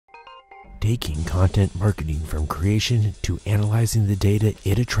Taking content marketing from creation to analyzing the data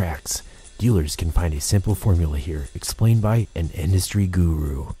it attracts, dealers can find a simple formula here, explained by an industry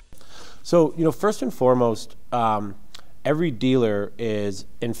guru. So, first and foremost, every dealer is,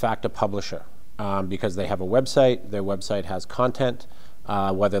 in fact, a publisher because they have a website. Their website has content,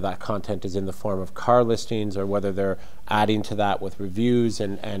 whether that content is in the form of car listings or whether they're adding to that with reviews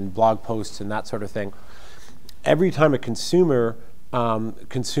and blog posts and that sort of thing. Every time a consumer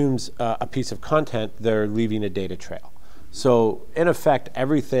consumes a piece of content, they're leaving a data trail. So in effect,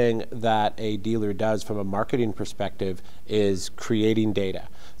 everything that a dealer does from a marketing perspective is creating data.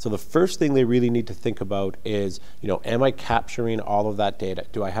 So the first thing they really need to think about is, am I capturing all of that data?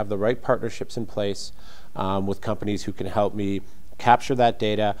 Do I have the right partnerships in place with companies who can help me capture that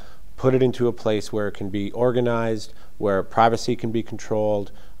data, put it into a place where it can be organized, where privacy can be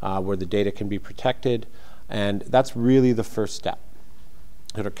controlled, where the data can be protected? And that's really the first step,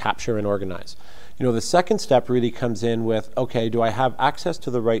 to capture and organize. The second step really comes in with, okay, do I have access to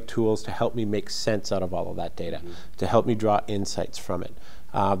the right tools to help me make sense out of all of that data, to help me draw insights from it?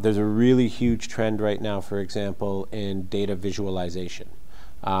 There's a really huge trend right now, for example, in data visualization.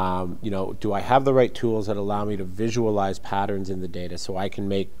 Do I have the right tools that allow me to visualize patterns in the data so I can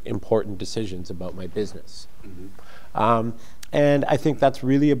make important decisions about my business? And I think that's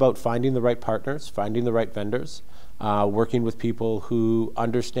really about finding the right partners, finding the right vendors, working with people who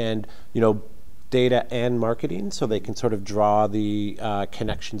understand, data and marketing so they can sort of draw the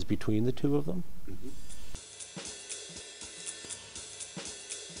connections between the two of them.